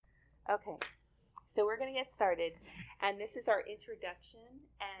Okay, so we're going to get started, and this is our introduction,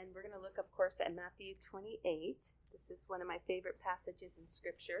 and we're going to look, of course, at Matthew 28. This is one of my favorite passages in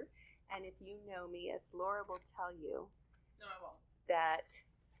Scripture, and if you know me, as Laura will tell you, no, I won't. That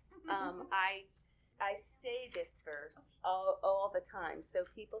I say this verse all the time, so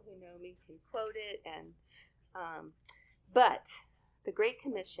people who know me can quote it. But the Great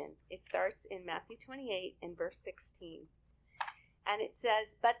Commission, it starts in Matthew 28 and verse 16. And it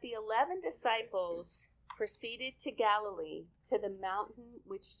says, "But the 11 disciples proceeded to Galilee, to the mountain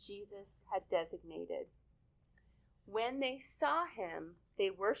which Jesus had designated. When they saw him,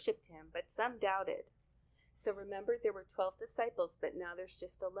 they worshipped him, but some doubted." So remember, there were 12 disciples, but now there's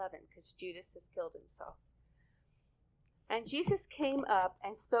just 11 because Judas has killed himself. "And Jesus came up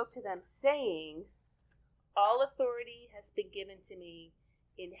and spoke to them, saying, 'All authority has been given to me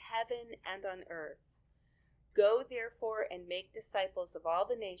in heaven and on earth. Go therefore and make disciples of all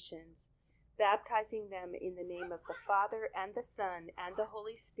the nations, baptizing them in the name of the Father and the Son and the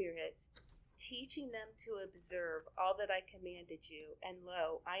Holy Spirit, teaching them to observe all that I commanded you. And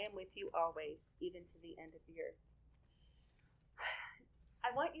lo, I am with you always, even to the end of the earth.'"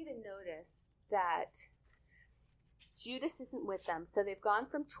 I want you to notice that Judas isn't with them. So they've gone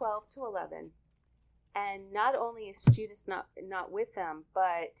from 12 to 11. And not only is Judas not with them,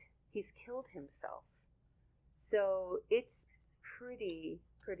 but he's killed himself. So it's pretty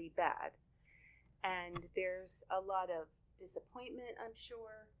bad. And there's a lot of disappointment, I'm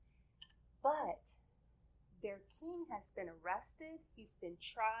sure. But their king has been arrested. He's been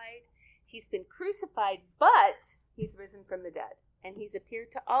tried. He's been crucified, but he's risen from the dead. And he's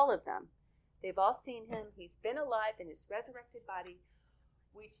appeared to all of them. They've all seen him. He's been alive in his resurrected body,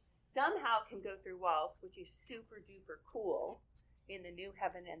 which somehow can go through walls, which is super duper cool in the new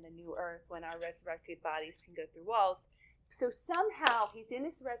heaven and the new earth when our resurrected bodies can go through walls. So somehow he's in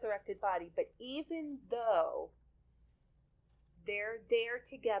his resurrected body, but even though they're there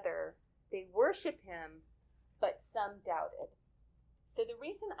together, they worship him, but some doubted. So the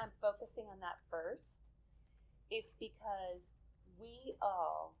reason I'm focusing on that first is because we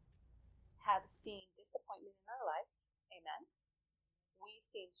all have seen disappointment in our life. Amen. We've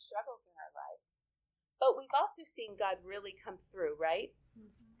seen struggles in our life, but we've also seen God really come through, right?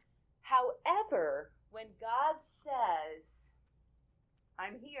 Mm-hmm. However, when God says,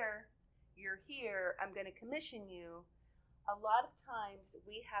 "I'm here, you're here, I'm going to commission you," a lot of times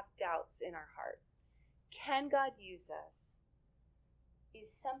we have doubts in our heart. Can God use us?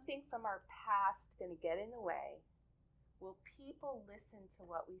 Is something from our past going to get in the way? Will people listen to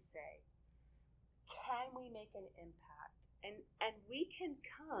what we say? Can we make an impact? And we can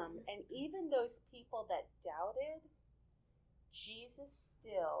come, and even those people that doubted, Jesus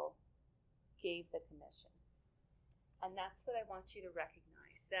still gave the commission. And that's what I want you to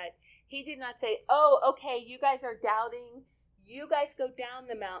recognize, that he did not say, "Oh, okay, you guys are doubting. You guys go down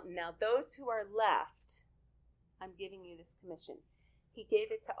the mountain. Now those who are left, I'm giving you this commission." He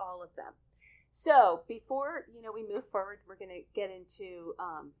gave it to all of them. So before we move forward, we're going to get into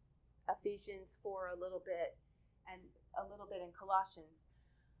Ephesians 4 a little bit and a little bit in Colossians.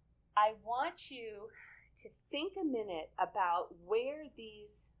 I want you to think a minute about where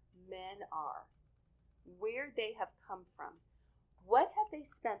these men are, where they have come from. What have they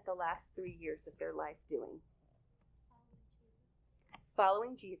spent the last 3 years of their life doing?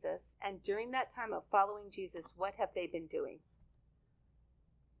 Following Jesus. And during that time of following Jesus, what have they been doing?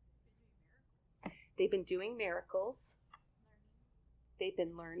 They've been doing miracles. They've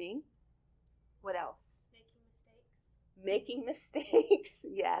been learning. What else? Making mistakes.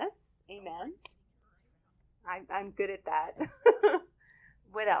 Yes. Amen. I'm good at that.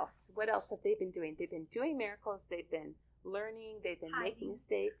 What else? What else have they been doing? They've been doing miracles. They've been learning. They've been making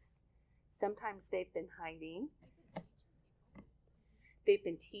mistakes. Sometimes they've been hiding. They've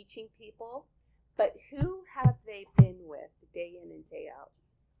been teaching people. But who have they been with day in and day out?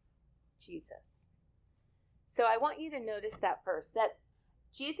 Jesus. So I want you to notice that first, that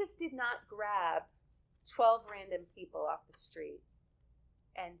Jesus did not grab 12 random people off the street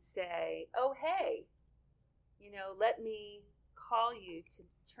and say, "Oh, hey, let me call you to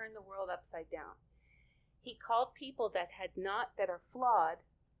turn the world upside down." He called people that are flawed,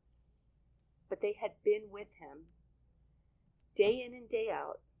 but they had been with him day in and day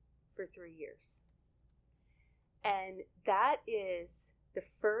out for 3 years. And that is the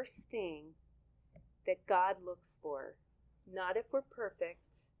first thing that God looks for. Not if we're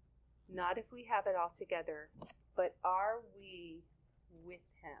perfect, not if we have it all together, but are we with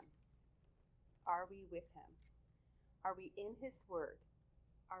him? Are we with him? Are we in his word?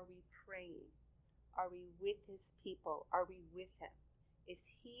 Are we praying? Are we with his people? Are we with him? Is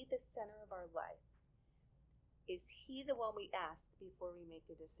he the center of our life? Is he the one we ask before we make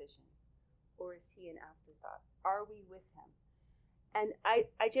a decision? Or is he an afterthought? Are we with him? And I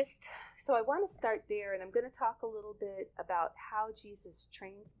want to start there, and I'm going to talk a little bit about how Jesus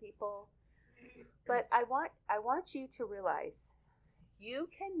trains people. But I want you to realize you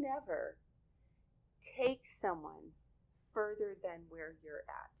can never take someone further than where you're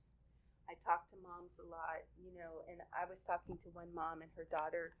at. I talk to moms a lot, and I was talking to one mom, and her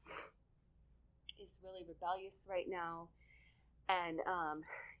daughter is really rebellious right now, and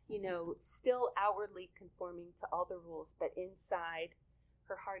still outwardly conforming to all the rules, but inside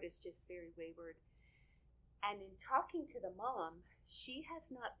her heart is just very wayward. And in talking to the mom, she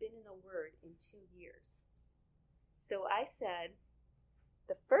has not been in a word in 2 years. So I said,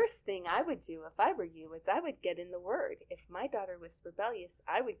 the first thing I would do if I were you is I would get in the word. If my daughter was rebellious,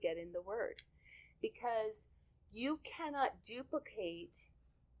 I would get in the word, because you cannot duplicate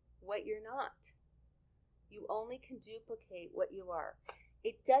what you're not. You only can duplicate what you are.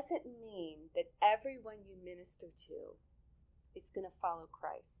 It doesn't mean that everyone you minister to is going to follow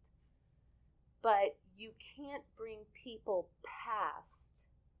Christ. But you can't bring people past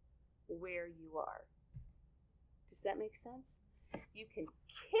where you are. Does that make sense? You can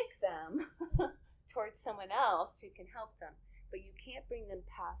kick them towards someone else who can help them, but you can't bring them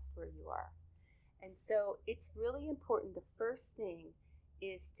past where you are. And so it's really important. The first thing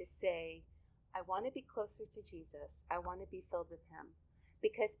is to say, I want to be closer to Jesus. I want to be filled with him.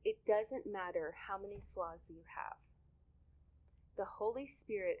 Because it doesn't matter how many flaws you have. The Holy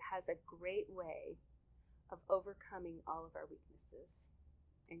Spirit has a great way of overcoming all of our weaknesses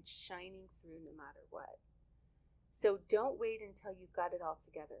and shining through no matter what. So don't wait until you've got it all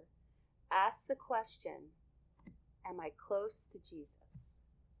together. Ask the question, am I close to Jesus?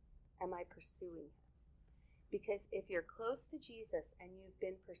 Am I pursuing him? Because if you're close to Jesus and you've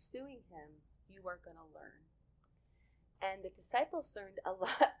been pursuing him, you are going to learn. And the disciples learned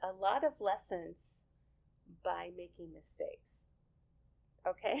a lot of lessons by making mistakes.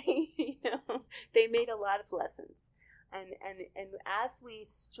 Okay? They made a lot of lessons. And as we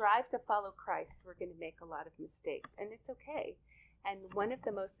strive to follow Christ, we're going to make a lot of mistakes. And it's okay. And one of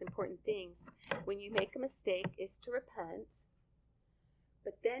the most important things when you make a mistake is to repent,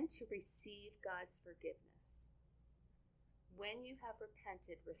 but then to receive God's forgiveness. When you have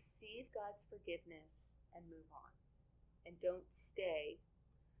repented, receive God's forgiveness and move on. And don't stay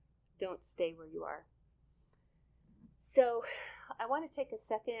where you are. So I want to take a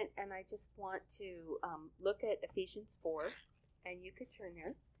second, and I just want to look at Ephesians 4, and you could turn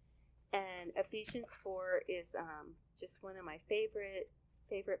there. And Ephesians 4 is just one of my favorite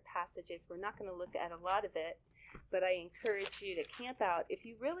passages. We're not going to look at a lot of it, but I encourage you to camp out. If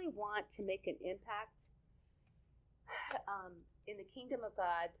you really want to make an impact in the kingdom of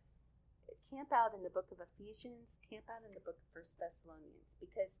God, camp out in the book of Ephesians, camp out in the book of 1 Thessalonians,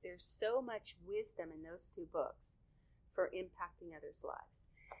 because there's so much wisdom in those two books for impacting others' lives.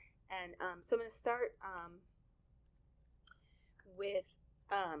 And so I'm going to start with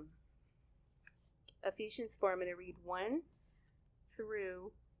Ephesians 4. I'm going to read 1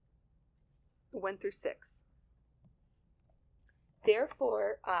 through 6.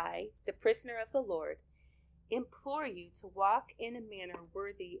 Therefore, I, the prisoner of the Lord, implore you to walk in a manner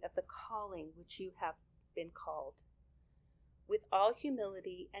worthy of the calling which you have been called, with all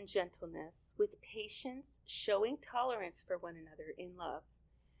humility and gentleness, with patience, showing tolerance for one another in love,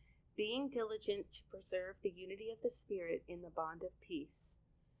 being diligent to preserve the unity of the Spirit in the bond of peace.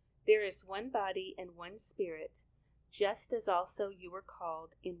 There is one body and one Spirit, just as also you were called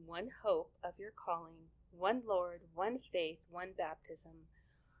in one hope of your calling, one Lord, one faith, one baptism,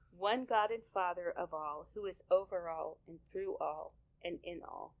 one God and Father of all, who is over all and through all and in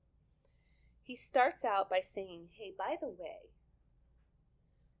all. He starts out by saying, hey, by the way,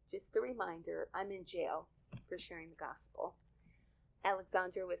 just a reminder, I'm in jail for sharing the gospel.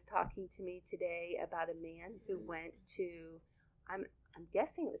 Alexandra was talking to me today about a man who went to, I'm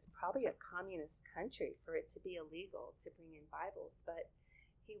guessing it was probably a communist country for it to be illegal to bring in Bibles, but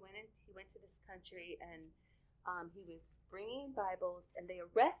he went to this country and he was bringing in Bibles, and they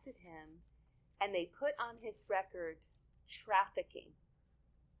arrested him, and they put on his record trafficking.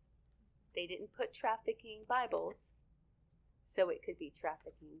 They didn't put trafficking Bibles, so it could be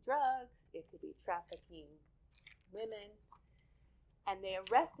trafficking drugs, it could be trafficking women, and they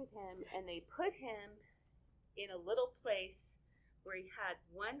arrested him, and they put him in a little place where he had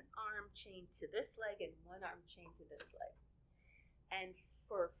one arm chained to this leg and one arm chained to this leg. And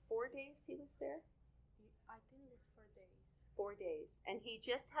for 4 days he was there. I think it was 4 days. 4 days. And he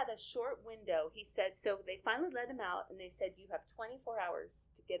just had a short window. He said, so they finally let him out, and they said, you have 24 hours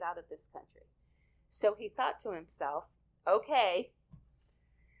to get out of this country. So he thought to himself, okay,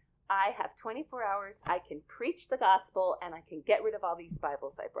 I have 24 hours. I can preach the gospel, and I can get rid of all these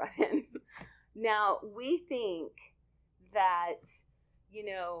Bibles I brought in. Now, we think that,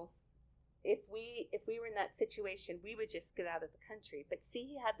 if we were in that situation, we would just get out of the country. But see,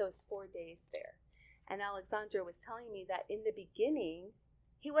 he had those 4 days there. And Alexandra was telling me that in the beginning,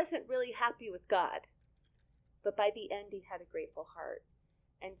 he wasn't really happy with God. But by the end, he had a grateful heart.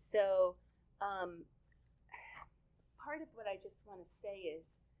 And so part of what I just want to say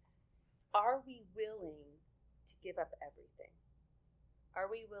is, are we willing to give up everything? Are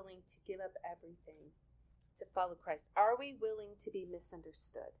we willing to give up everything to follow Christ? Are we willing to be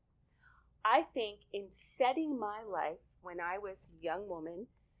misunderstood? I think in setting my life, when I was a young woman,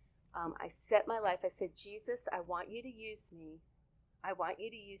 I set my life, I said, Jesus, I want you to use me. I want you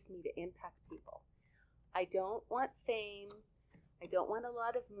to use me to impact people. I don't want fame. I don't want a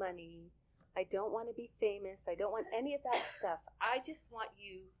lot of money. I don't want to be famous. I don't want any of that stuff. I just want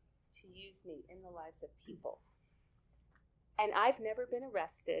you to use me in the lives of people. And I've never been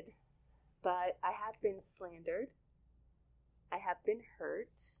arrested, but I have been slandered. I have been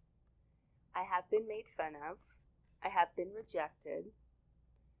hurt. I have been made fun of. I have been rejected.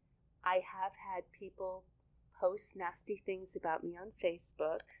 I have had people post nasty things about me on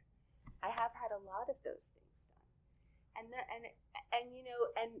Facebook. I have had a lot of those things done.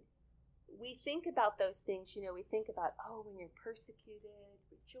 And we think about those things, we think about, when you're persecuted,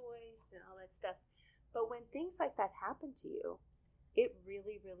 rejoice and all that stuff. But when things like that happen to you, it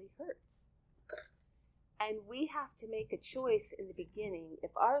really, really hurts. And we have to make a choice in the beginning.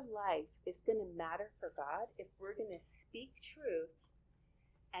 If our life is going to matter for God, if we're going to speak truth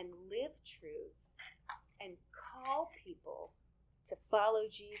and live truth and call people to follow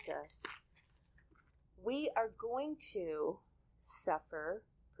Jesus, we are going to suffer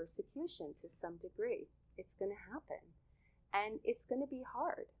persecution to some degree. It's going to happen. And it's going to be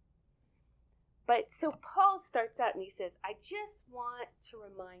hard. But so Paul starts out and he says, I just want to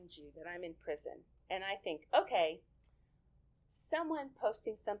remind you that I'm in prison. And I think, okay, someone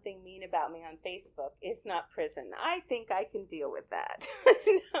posting something mean about me on Facebook is not prison. I think I can deal with that.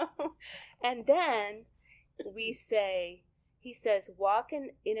 And then he says, walk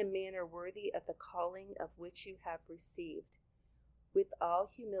in a manner worthy of the calling of which you have received, with all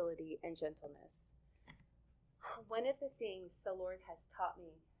humility and gentleness. One of the things the Lord has taught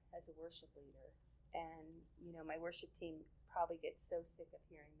me as a worship leader, and my worship team probably gets so sick of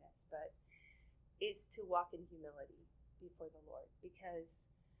hearing this, but is to walk in humility before the Lord. Because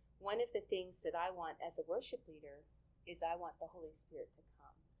one of the things that I want as a worship leader is I want the Holy Spirit to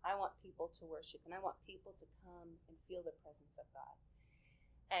come. I want people to worship, and I want people to come and feel the presence of God.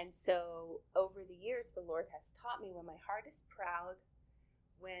 And so over the years, the Lord has taught me when my heart is proud,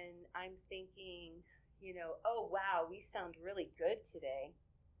 when I'm thinking, oh, wow, we sound really good today,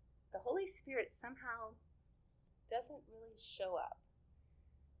 the Holy Spirit somehow doesn't really show up.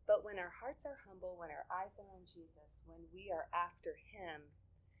 But when our hearts are humble, when our eyes are on Jesus, when we are after him,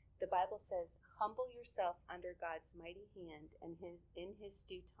 the Bible says, humble yourself under God's mighty hand, and in his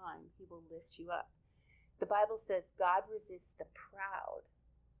due time, he will lift you up. The Bible says God resists the proud,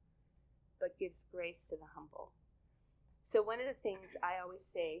 but gives grace to the humble. So one of the things I always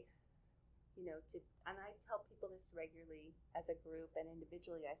say, and I tell people this regularly as a group and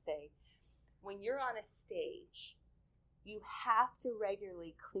individually, I say, when you're on a stage, you have to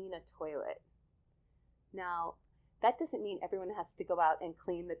regularly clean a toilet. Now, that doesn't mean everyone has to go out and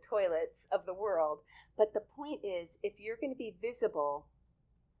clean the toilets of the world, but the point is, if you're going to be visible,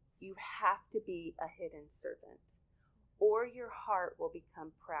 you have to be a hidden servant, or your heart will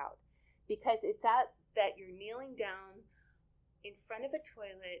become proud. Because it's that you're kneeling down in front of a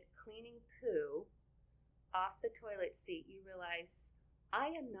toilet, cleaning poo off the toilet seat, you realize, I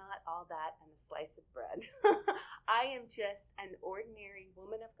am not all that and a slice of bread. I am just an ordinary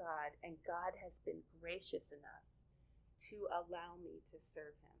woman of God, and God has been gracious enough to allow me to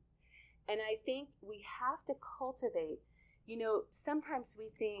serve him. And I think we have to cultivate, sometimes we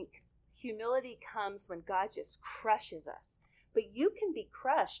think humility comes when God just crushes us. But you can be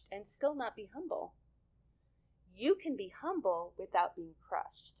crushed and still not be humble. You can be humble without being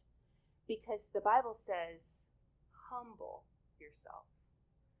crushed. Because the Bible says, humble yourself.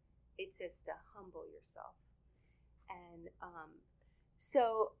 It says to humble yourself. And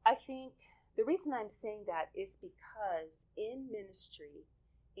so I think the reason I'm saying that is because in ministry,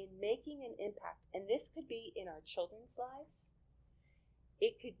 in making an impact, and this could be in our children's lives,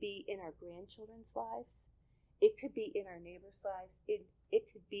 it could be in our grandchildren's lives, It could be in our neighbors' lives. It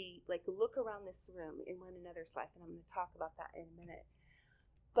could be like, look around this room in one another's life, and I'm going to talk about that in a minute.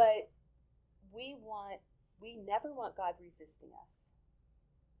 But we never want God resisting us.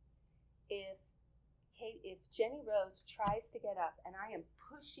 If Jenny Rose tries to get up and I am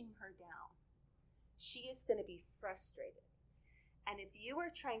pushing her down, she is going to be frustrated. And if you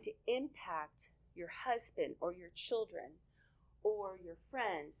are trying to impact your husband or your children or your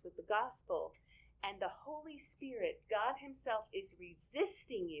friends with the gospel, and the Holy Spirit, God himself, is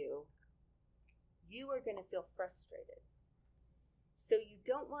resisting you, you are going to feel frustrated. So you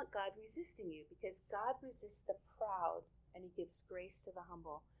don't want God resisting you, because God resists the proud and he gives grace to the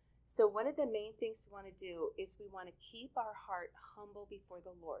humble. So one of the main things we want to do is we want to keep our heart humble before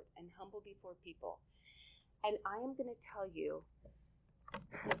the Lord and humble before people. And I am going to tell you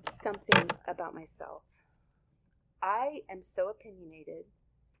something about myself. I am so opinionated,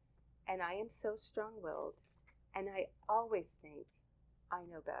 and I am so strong-willed, and I always think I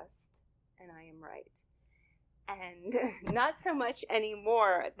know best and I am right. And not so much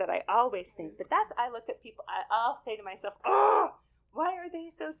anymore that I always think, but I look at people, I'll say to myself, oh, why are they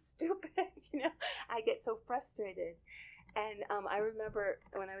so stupid? I get so frustrated. And I remember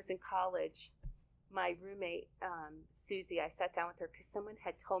when I was in college, my roommate, Susie, I sat down with her because someone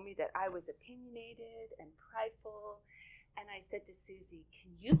had told me that I was opinionated and prideful. And I said to Susie,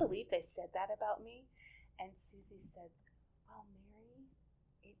 can you believe they said that about me? And Susie said, well, Mary,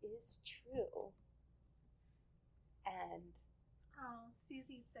 it is true. And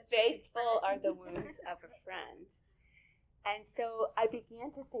Susie's such faithful are the wounds of a friend. And so I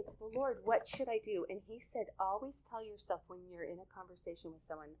began to say to the Lord, what should I do? And he said, always tell yourself when you're in a conversation with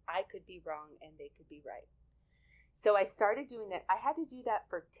someone, I could be wrong and they could be right. So I started doing that. I had to do that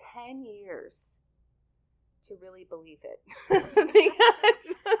for 10 years to really believe it.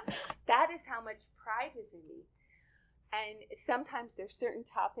 Because that is how much pride is in me. And sometimes there's certain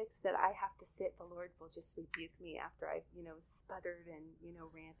topics that I have to sit. The Lord will just rebuke me after I've, sputtered and,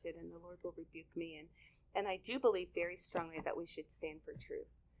 ranted, and the Lord will rebuke me. And I do believe very strongly that we should stand for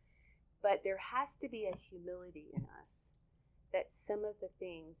truth. But there has to be a humility in us, that some of the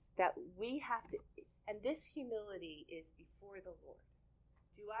things that we have to, and this humility is before the Lord.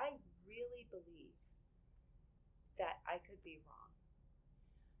 Do I really believe that I could be wrong?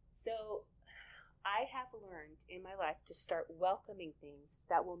 So I have learned in my life to start welcoming things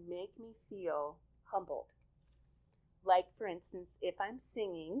that will make me feel humbled. Like, for instance, if I'm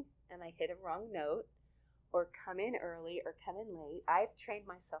singing and I hit a wrong note, or come in early or come in late, I've trained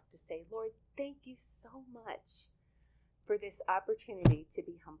myself to say, Lord, thank you so much for this opportunity to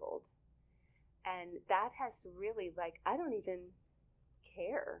be humbled. And that has really, I don't even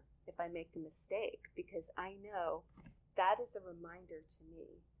care if I make a mistake, because I know that is a reminder to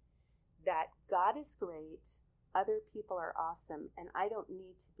me that God is great, other people are awesome, and I don't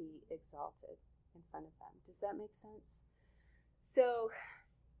need to be exalted in front of them. Does that make sense? So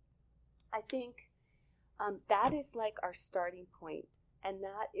I think that is like our starting point, and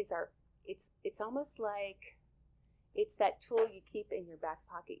that is it's almost like it's that tool you keep in your back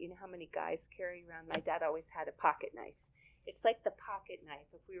pocket. You know how many guys carry around? My dad always had a pocket knife. It's like the pocket knife.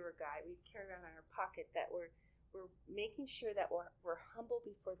 If we were a guy, we'd carry around in our pocket that we're making sure that we're humble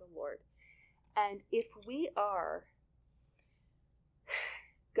before the Lord. And if we are,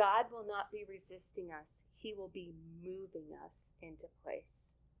 God will not be resisting us. He will be moving us into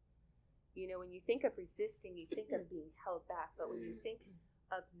place. When you think of resisting, you think of being held back. But when you think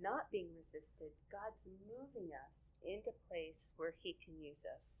of not being resisted, God's moving us into place where he can use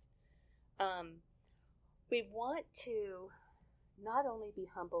us. We want to not only be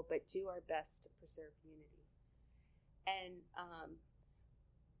humble, but do our best to preserve unity. And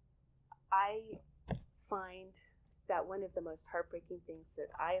I find that one of the most heartbreaking things that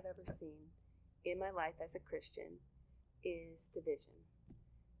I have ever seen in my life as a Christian is division.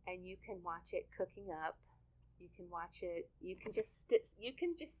 And you can watch it cooking up. You can watch it. You can just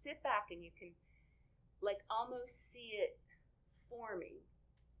sit back and you can almost see it forming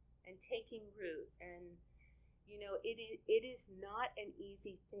and taking root. And it is not an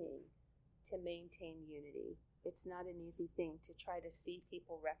easy thing to maintain unity. It's not an easy thing to try to see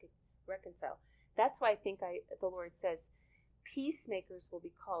people reconcile. That's why I think the Lord says peacemakers will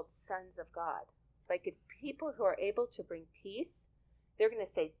be called sons of God. Like, if people who are able to bring peace, they're going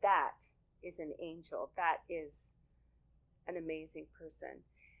to say that is an angel. That is an amazing person.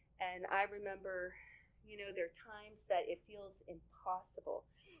 And I remember, there are times that it feels impossible.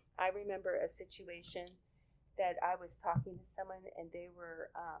 I remember a situation that I was talking to someone, and they were,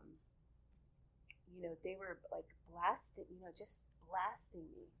 blasting, just blasting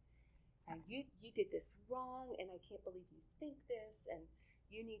me. and you did this wrong, and I can't believe you think this, and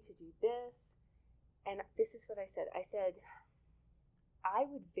you need to do this. And this is what I said. I said, I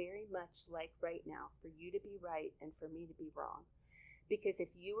would very much like right now for you to be right and for me to be wrong. Because if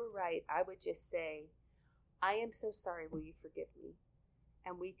you were right, I would just say, I am so sorry, will you forgive me?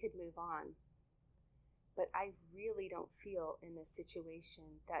 And we could move on. But I really don't feel in this situation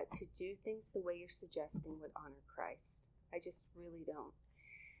that to do things the way you're suggesting would honor Christ. I just really don't.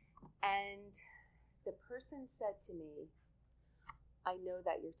 And the person said to me, I know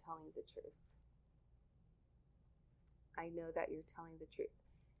that you're telling the truth. I know that you're telling the truth.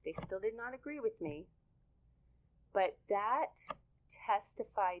 They still did not agree with me, but that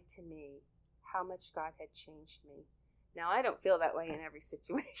testified to me how much God had changed me. Now, I don't feel that way in every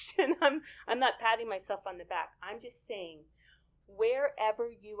situation. I'm not patting myself on the back. I'm just saying, wherever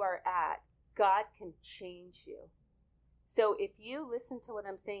you are at, God can change you. So if you listen to what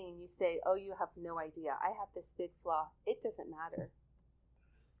I'm saying and you say, oh, you have no idea, I have this big flaw, it doesn't matter.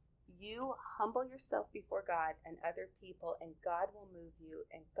 You humble yourself before God and other people, and God will move you,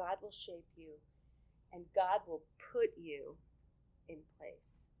 and God will shape you, and God will put you in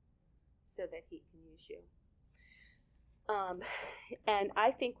place so that he can use you. And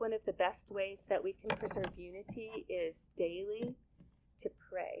I think one of the best ways that we can preserve unity is daily to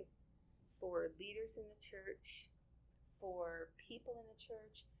pray for leaders in the church, for people in the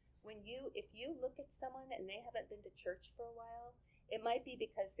church. If you look at someone and they haven't been to church for a while, it might be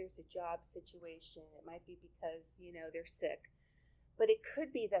because there's a job situation. It might be because, they're sick. But it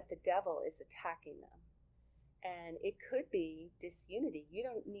could be that the devil is attacking them. And it could be disunity. You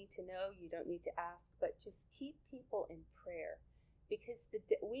don't need to know. You don't need to ask. But just keep people in prayer. Because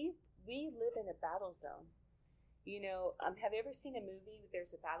we live in a battle zone. Have you ever seen a movie where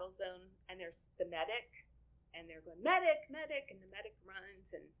there's a battle zone and there's the medic? And they're going, medic, medic. And the medic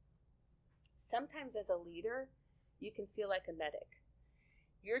runs. And sometimes as a leader, you can feel like a medic.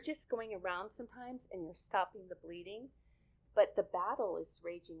 You're just going around sometimes and you're stopping the bleeding, but the battle is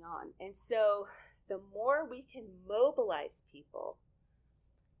raging on. And so the more we can mobilize people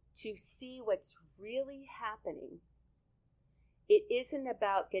to see what's really happening, it isn't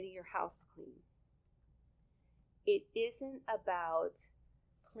about getting your house clean. It isn't about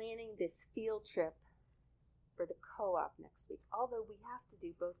planning this field trip for the co-op next week, although we have to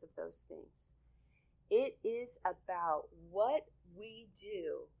do both of those things. It is about what we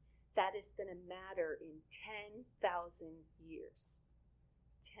do that is going to matter in 10,000 years.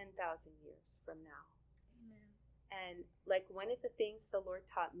 10,000 years from now. Amen. And like one of the things the Lord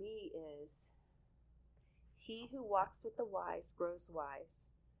taught me is, he who walks with the wise grows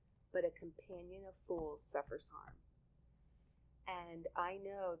wise, but a companion of fools suffers harm. And I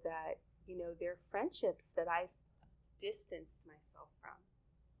know that, there are friendships that I've distanced myself from,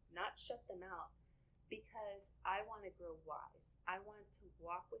 not shut them out, because I want to grow wise. I want to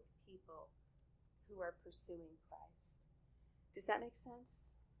walk with people who are pursuing Christ. Does that make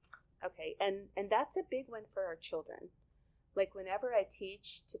sense? Okay, and that's a big one for our children. Like whenever I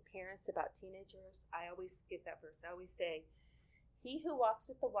teach to parents about teenagers, I always give that verse. I always say, he who walks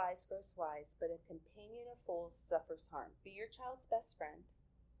with the wise grows wise, but a companion of fools suffers harm. Be your child's best friend.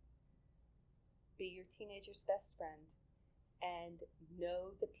 Be your teenager's best friend. And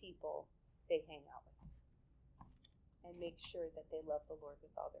know the people they hang out with. And make sure that they love the Lord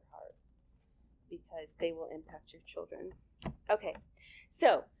with all their heart, because they will impact your children. Okay,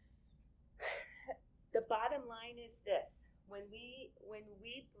 so the bottom line is this. When we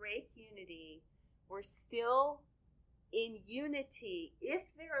break unity, we're still in unity. If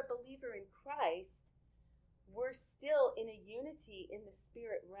they're a believer in Christ, we're still in a unity in the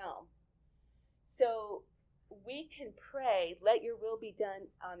spirit realm. So we can pray, let your will be done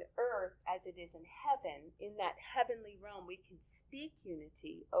on earth as it is in heaven. In that heavenly realm, we can speak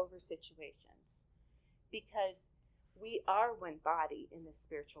unity over situations because we are one body in the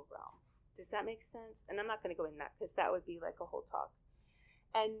spiritual realm. Does that make sense? And I'm not going to go in that because that would be like a whole talk.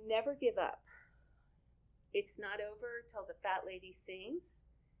 And never give up. It's not over till the fat lady sings.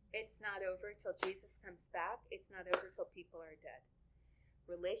 It's not over till Jesus comes back. It's not over till people are dead.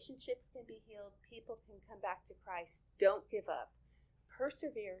 Relationships can be healed. People can come back to Christ. Don't give up.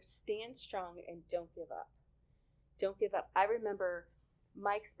 Persevere, stand strong, and don't give up. Don't give up. I remember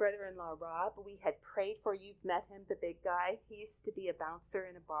Mike's brother-in-law, Rob, we had prayed for. You've met him, the big guy. He used to be a bouncer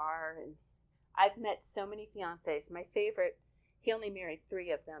in a bar, and I've met so many fiancés. My favorite, he only married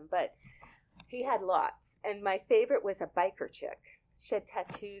 3 of them, but he had lots. And my favorite was a biker chick. She had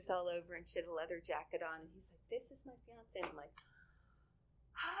tattoos all over, and she had a leather jacket on. And he's like, this is my fiancé. And I'm like,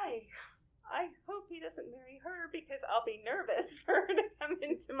 hi, I hope he doesn't marry her because I'll be nervous for her to come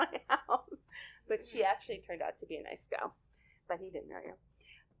into my house. But she actually turned out to be a nice gal. But he didn't marry her.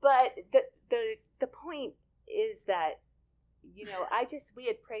 But the point is that, we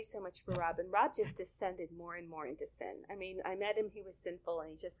had prayed so much for Rob, and Rob just descended more and more into sin. I mean, I met him, he was sinful, and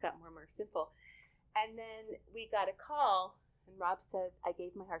he just got more and more sinful. And then we got a call, and Rob said, I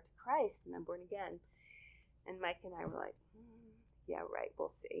gave my heart to Christ, and I'm born again. And Mike and I were like, yeah, right, we'll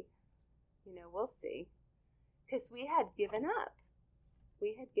see. We'll see. Because we had given up.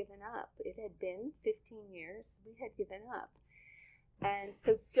 We had given up. It had been 15 years. We had given up. And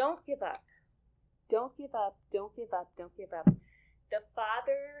so don't give up. Don't give up. Don't give up. Don't give up. The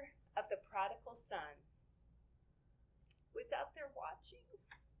father of the prodigal son was out there watching.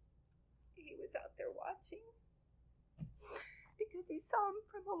 He was out there watching because he saw him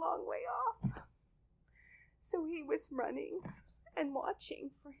from a long way off. So he was running and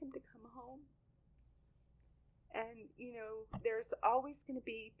watching for him to come home. And, there's always going to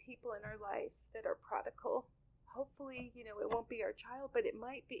be people in our life that are prodigal. Hopefully, it won't be our child, but it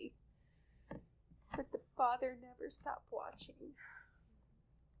might be. But the father never stopped watching.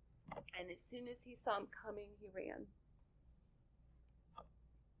 And as soon as he saw him coming, he ran.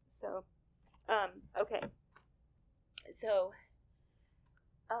 So, okay. So,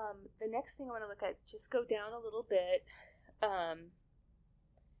 the next thing I want to look at, just go down a little bit.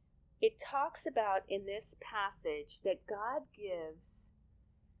 It talks about in this passage that God gives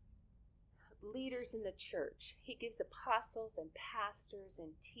leaders in the church. He gives apostles and pastors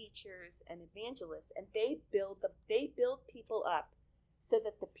and teachers and evangelists, and they build people up so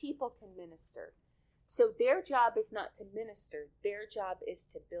that the people can minister. So their job is not to minister, their job is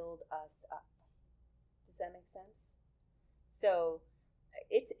to build us up. Does that make sense? So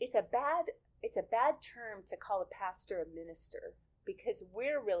it's a bad term to call a pastor a minister, because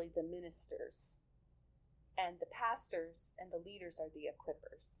we're really the ministers, and the pastors and the leaders are the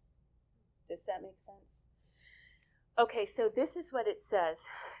equippers. Does that make sense? Okay, so this is what it says,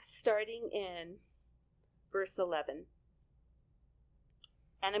 starting in verse 11.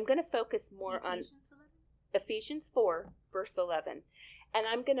 And I'm going to focus more on Ephesians 4, verse 11. And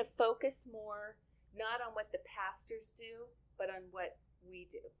I'm going to focus more not on what the pastors do, but on what we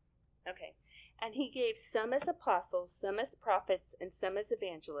do. Okay. And he gave some as apostles, some as prophets, and some as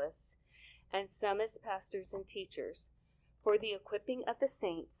evangelists, and some as pastors and teachers, for the equipping of the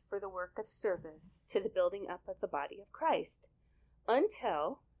saints for the work of service, to the building up of the body of Christ,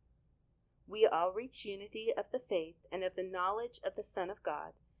 until we all reach unity of the faith and of the knowledge of the Son of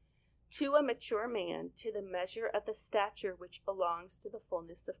God, to a mature man, to the measure of the stature which belongs to the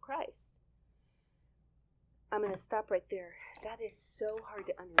fullness of Christ. I'm going to stop right there. That is so hard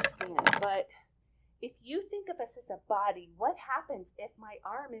to understand, but if you think of us as a body, what happens if my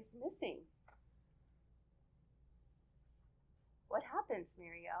arm is missing? What happens,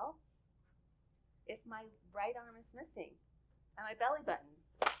 Marielle, if my right arm is missing? And my belly button?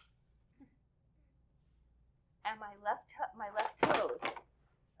 And my left toes?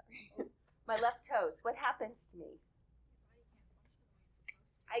 Sorry. My left toes. What happens to me?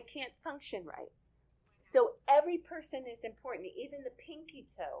 I can't function right. So every person is important, even the pinky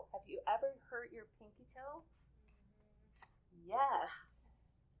toe. Have you ever hurt your pinky toe? Yes.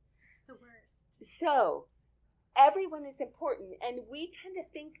 It's the worst. So everyone is important, and we tend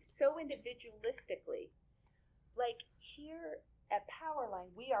to think so individualistically. Like here at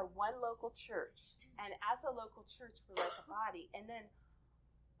Powerline, we are one local church, and as a local church, we're like a body. And then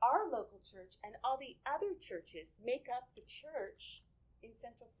our local church and all the other churches make up the church in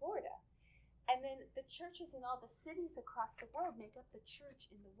Central Florida. And then the churches in all the cities across the world make up the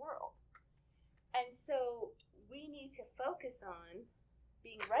church in the world. And so we need to focus on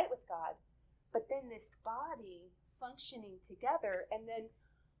being right with God, but then this body functioning together, and then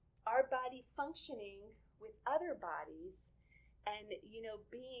our body functioning with other bodies, and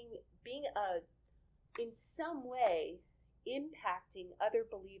being in some way impacting other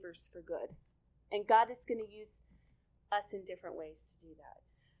believers for good. And God is going to use us in different ways to do that.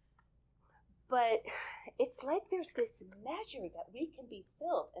 But it's like there's this measure that we can be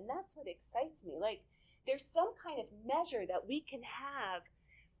filled, and that's what excites me. Like there's some kind of measure that we can have,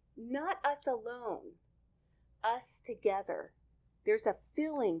 not us alone, us together. There's a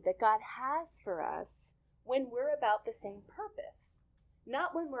filling that God has for us when we're about the same purpose.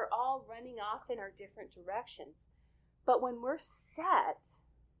 Not when we're all running off in our different directions, but when we're set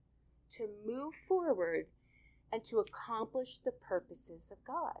to move forward and to accomplish the purposes of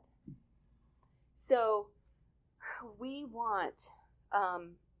God. So we want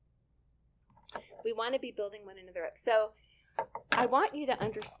to be building one another up. So I want you to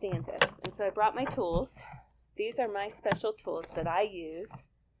understand this. And so I brought my tools. These are my special tools that I use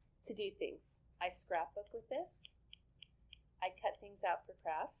to do things. I scrapbook with this. I cut things out for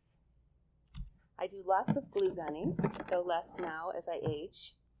crafts. I do lots of glue gunning, though less now as I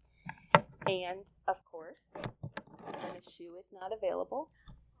age. And, of course, when a shoe is not available.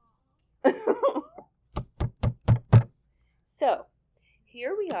 So,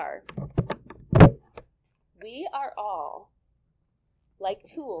 here we are. We are all like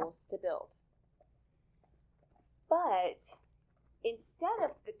tools to build. But instead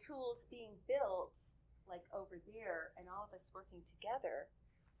of the tools being built like over there and all of us working together,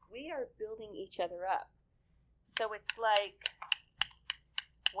 we are building each other up. So it's like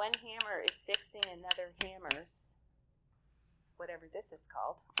one hammer is fixing another hammer's, whatever this is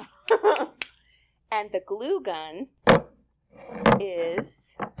called. And the glue gun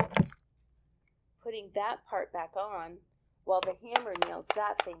is putting that part back on while the hammer nails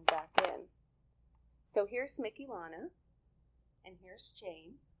that thing back in. So here's Mickey Lana, and here's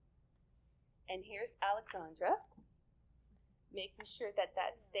Jane, and here's Alexandra, making sure that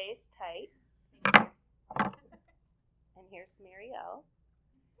that stays tight. And here's Marielle.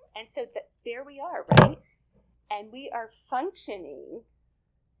 And so there we are, right? And we are functioning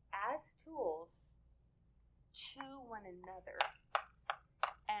as tools to one another.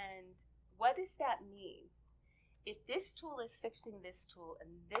 And what does that mean? If this tool is fixing this tool and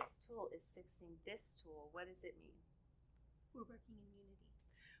this tool is fixing this tool, what does it mean? We're working in unity.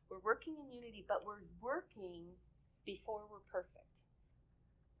 We're working in unity, but we're working before we're perfect.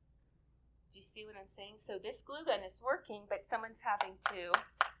 Do you see what I'm saying? So this glue gun is working, but someone's having to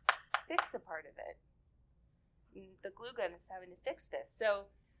fix a part of it. The glue gun is having to fix this. So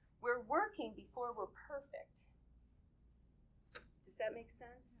we're working before we're perfect. Does that make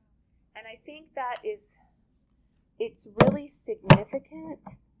sense? And I think that it's really significant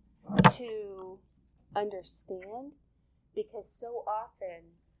to understand, because so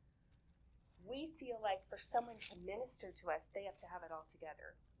often we feel like for someone to minister to us, they have to have it all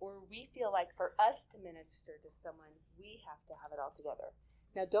together. Or we feel like for us to minister to someone, we have to have it all together.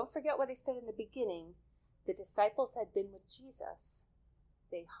 Now, don't forget what I said in the beginning. The disciples had been with Jesus.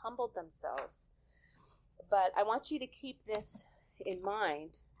 They humbled themselves. But I want you to keep this in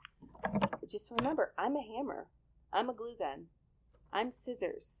mind. Just remember, I'm a hammer. I'm a glue gun. I'm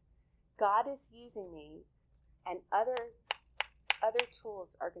scissors. God is using me, and other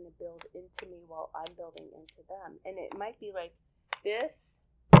tools are going to build into me while I'm building into them. And it might be like this,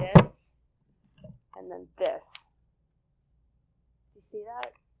 and then this. Do you see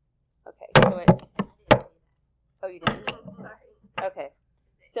that? Okay, so it... Oh, you didn't? Sorry. Okay.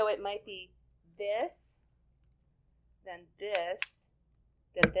 So it might be this, then this,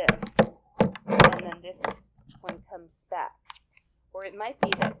 then this, and then this one comes back. Or it might be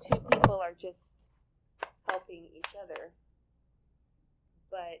that two people are just helping each other,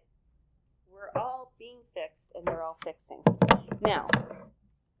 but we're all being fixed and they're all fixing. Now,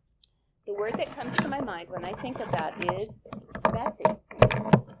 the word that comes to my mind when I think of that is messy.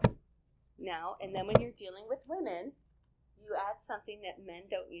 Now, and then when you're dealing with women, you add something that men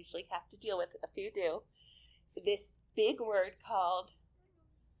don't usually have to deal with. A few do. This big word called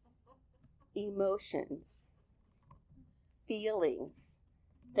emotions. Feelings.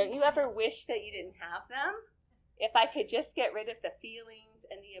 Don't you ever wish that you didn't have them? If I could just get rid of the feelings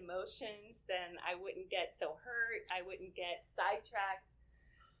and the emotions, then I wouldn't get so hurt. I wouldn't get sidetracked.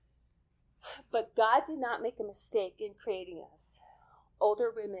 But God did not make a mistake in creating us.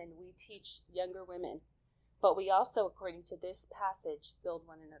 Older women, we teach younger women. But we also, according to this passage, build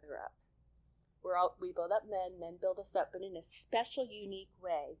one another up. We build up men, men build us up, but in a special, unique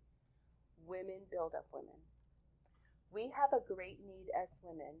way, women build up women. We have a great need as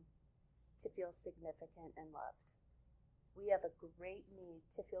women to feel significant and loved. We have a great need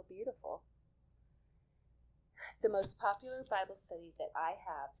to feel beautiful. The most popular Bible study that I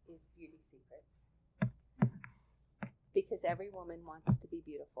have is Beauty Secrets, because every woman wants to be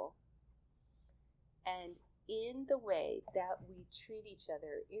beautiful. And in the way that we treat each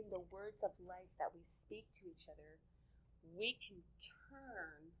other, in the words of life that we speak to each other, we can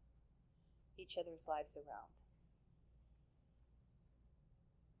turn each other's lives around.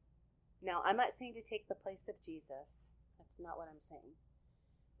 Now, I'm not saying to take the place of Jesus. That's not what I'm saying.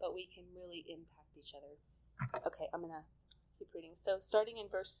 But we can really impact each other. Okay, I'm going to keep reading. So, starting in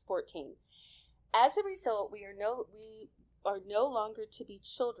verse 14. As a result, we are no longer to be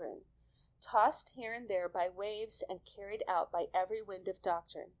children, tossed here and there by waves and carried out by every wind of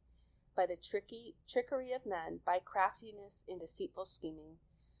doctrine, by the trickery of men, by craftiness in deceitful scheming.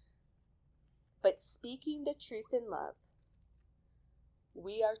 But speaking the truth in love,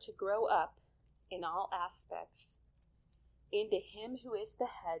 we are to grow up in all aspects into him who is the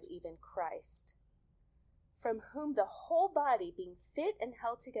head, even Christ, from whom the whole body, being fit and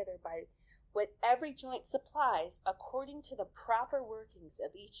held together by what every joint supplies, according to the proper workings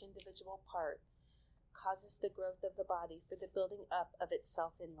of each individual part, causes the growth of the body for the building up of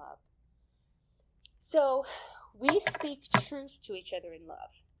itself in love. So we speak truth to each other in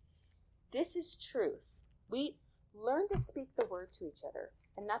love. This is truth. We learn to speak the word to each other.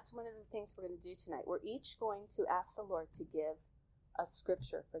 And that's one of the things we're going to do tonight. We're each going to ask the Lord to give a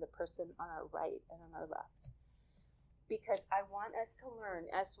scripture for the person on our right and on our left. Because I want us to learn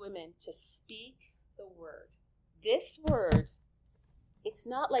as women to speak the word. This word, it's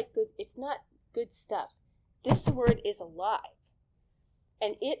not good stuff. This word is alive.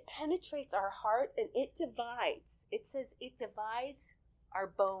 And it penetrates our heart and it divides. It says it divides our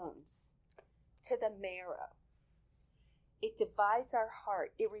bones to the marrow. It divides our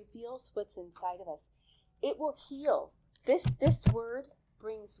heart. It reveals what's inside of us. It will heal. This word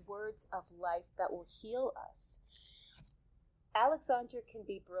brings words of life that will heal us. Alexandra can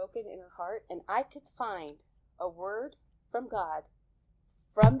be broken in her heart, and I could find a word from God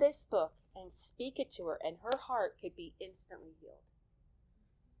from this book and speak it to her, and her heart could be instantly healed.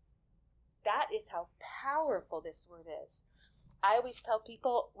 That is how powerful this word is. I always tell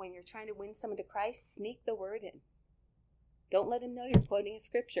people, when you're trying to win someone to Christ, sneak the word in. Don't let them know you're quoting a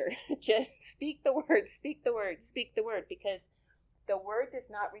scripture. Just speak the word, speak the word, speak the word, because the word does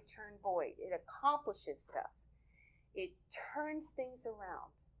not return void. It accomplishes stuff. It turns things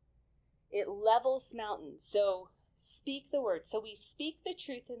around. It levels mountains. So speak the word. So we speak the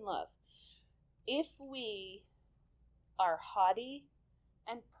truth in love. If we are haughty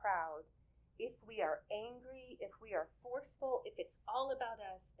and proud, if we are angry, if we are forceful, if it's all about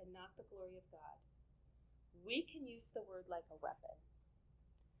us and not the glory of God, we can use the word like a weapon.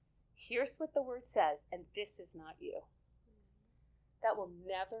 Here's what the word says, and this is not you. That will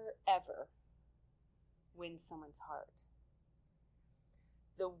never, ever win someone's heart.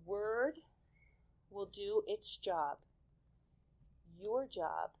 The word will do its job. Your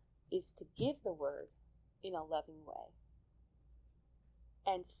job is to give the word in a loving way.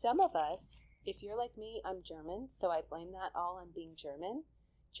 And some of us, if you're like me, I'm German, so I blame that all on being German.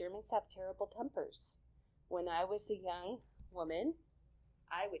 Germans have terrible tempers. When I was a young woman,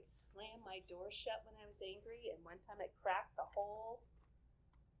 I would slam my door shut when I was angry, and one time it cracked the whole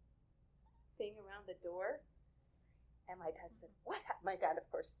thing around the door. And my dad said, "What?" My dad, of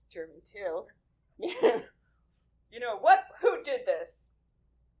course, is German too. You know, what? Who did this?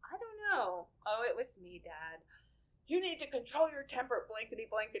 I don't know. Oh, it was me, Dad. You need to control your temper, blankety,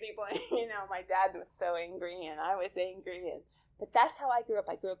 blankety, blank. You know, my dad was so angry, and I was angry. But that's how I grew up.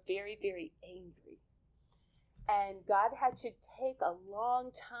 I grew up very, very angry. And God had to take a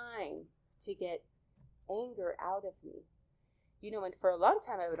long time to get anger out of me. You know, and for a long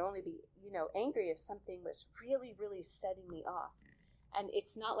time I would only be, angry if something was really, really setting me off. And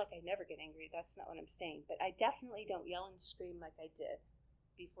it's not like I never get angry. That's not what I'm saying. But I definitely don't yell and scream like I did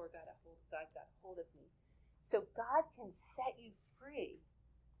before God got hold of me. So God can set you free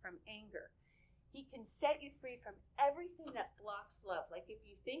from anger. He can set you free from everything that blocks love. Like if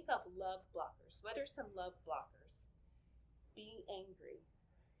you think of love blockers, what are some love blockers? Being angry,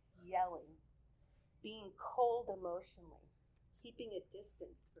 yelling, being cold emotionally, keeping a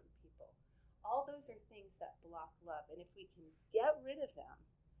distance from people. All those are things that block love. And if we can get rid of them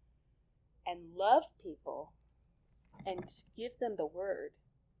and love people and give them the word,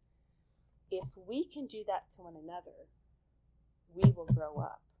 if we can do that to one another, we will grow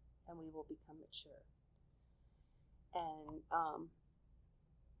up. And we will become mature. And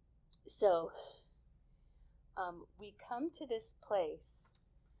so we come to this place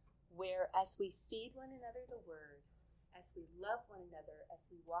where as we feed one another the word, as we love one another,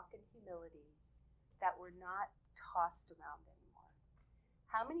 as we walk in humility, that we're not tossed around anymore.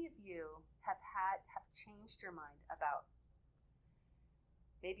 How many of you have changed your mind about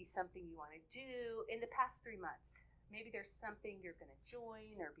maybe something you want to do in the past 3 months? Maybe there's something you're going to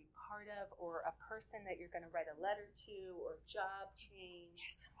join or be part of, or a person that you're going to write a letter to, or job change.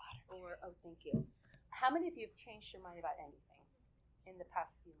 Here's some water. Or, oh, thank you. How many of you have changed your mind about anything in the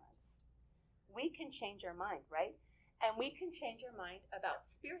past few months? We can change our mind, right? And we can change our mind about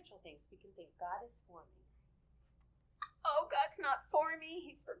spiritual things. We can think, God is for me. Oh, God's not for me.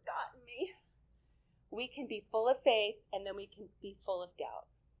 He's forgotten me. We can be full of faith, and then we can be full of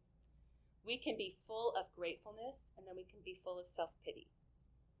doubt. We can be full of gratefulness, and then we can be full of self-pity.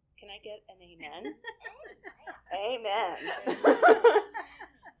 Can I get an amen? Amen.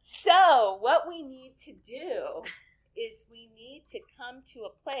 So what we need to do is we need to come to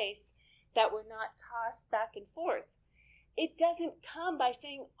a place that we're not tossed back and forth. It doesn't come by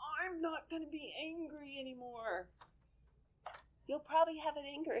saying, I'm not going to be angry anymore. You'll probably have an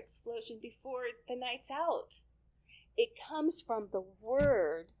anger explosion before the night's out. It comes from the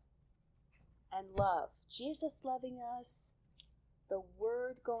Word and love. Jesus loving us, the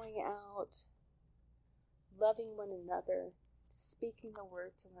Word going out, loving one another, speaking the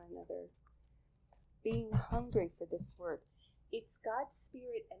Word to one another, being hungry for this Word. It's God's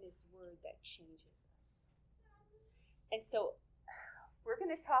Spirit and His Word that changes us. And so we're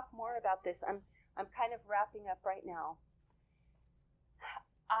going to talk more about this. I'm kind of wrapping up right now.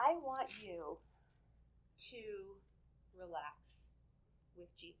 I want you to relax with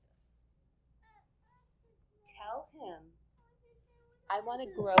Jesus. Tell Him, I want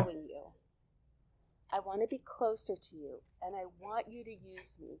to grow in you. I want to be closer to you, and I want you to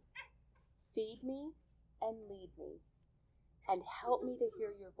use me. Feed me and lead me, and help me to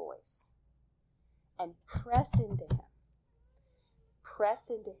hear your voice. And press into Him. Press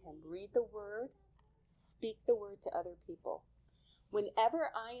into Him. Read the Word. Speak the Word to other people.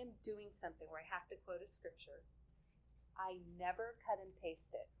 Whenever I am doing something where I have to quote a scripture, I never cut and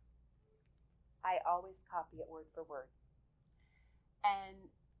paste it. I always copy it word for word. And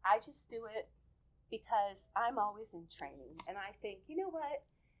I just do it because I'm always in training. And I think, you know what?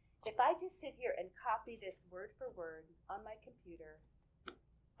 If I just sit here and copy this word for word on my computer,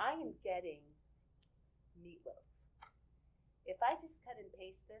 I am getting meatloaf. If I just cut and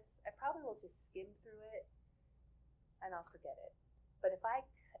paste this, I probably will just skim through it and I'll forget it. But if I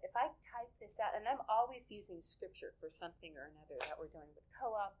type this out, and I'm always using scripture for something or another that we're doing with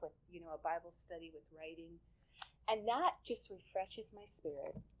co-op, with a Bible study, with writing, and that just refreshes my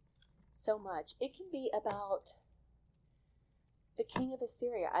spirit so much. It can be about the king of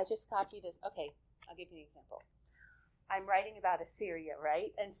Assyria. I just copied this. Okay, I'll give you an example. I'm writing about Assyria,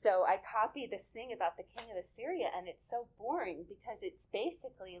 right? And so I copy this thing about the king of Assyria, and it's so boring because it's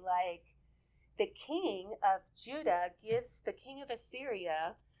basically like the king of Judah gives the king of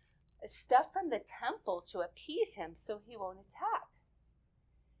Assyria stuff from the temple to appease him so he won't attack.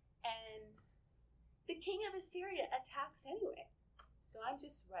 And the king of Assyria attacks anyway. So I'm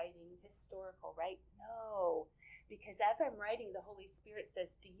just writing historical, right? No, because as I'm writing, the Holy Spirit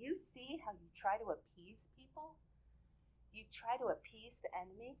says, do you see how you try to appease people? You try to appease the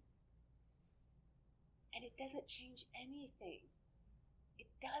enemy, and it doesn't change anything. It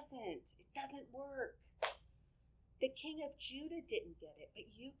doesn't work. The king of Judah didn't get it, but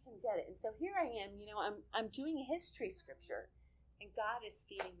you can get it. And so here I am, I'm doing history scripture, and God is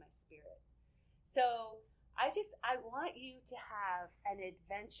feeding my spirit. So I want you to have an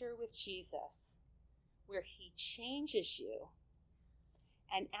adventure with Jesus where He changes you.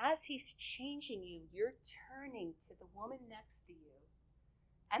 And as He's changing you, you're turning to the woman next to you,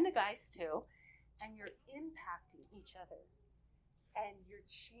 and the guys too, and you're impacting each other. And you're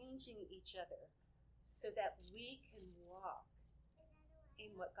changing each other so that we can walk in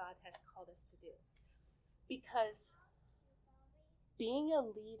what God has called us to do. Because being a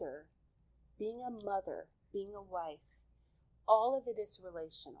leader, being a mother, being a wife, all of it is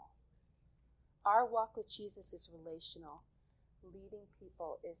relational. Our walk with Jesus is relational. Leading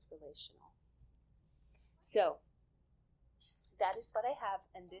people is relational. So, that is what I have.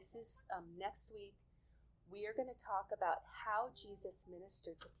 And this is next week. We are going to talk about how Jesus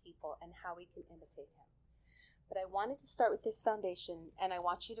ministered to people and how we can imitate Him. But I wanted to start with this foundation, and I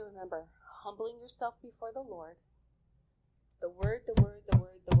want you to remember humbling yourself before the Lord. The Word, the Word, the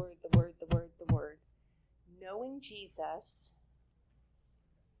Word, the Word, the Word, the Word, the Word. Knowing Jesus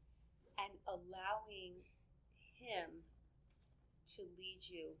and allowing Him to lead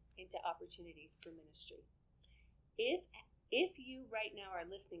you into opportunities for ministry. If you right now are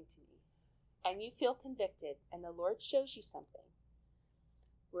listening to me, and you feel convicted, and the Lord shows you something,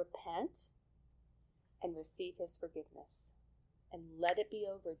 repent and receive His forgiveness. And let it be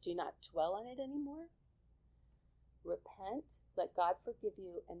over. Do not dwell on it anymore. Repent, let God forgive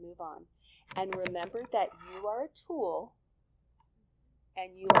you, and move on. And remember that you are a tool,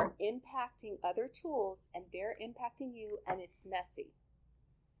 and you are impacting other tools, and they're impacting you, and it's messy.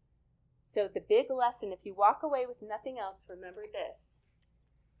 So the big lesson, if you walk away with nothing else, remember this.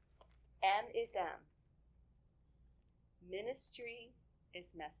 M is M. Ministry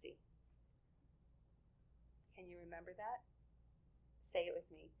is messy. Can you remember that? Say it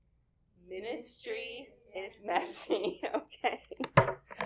with me. Ministry is messy. Okay.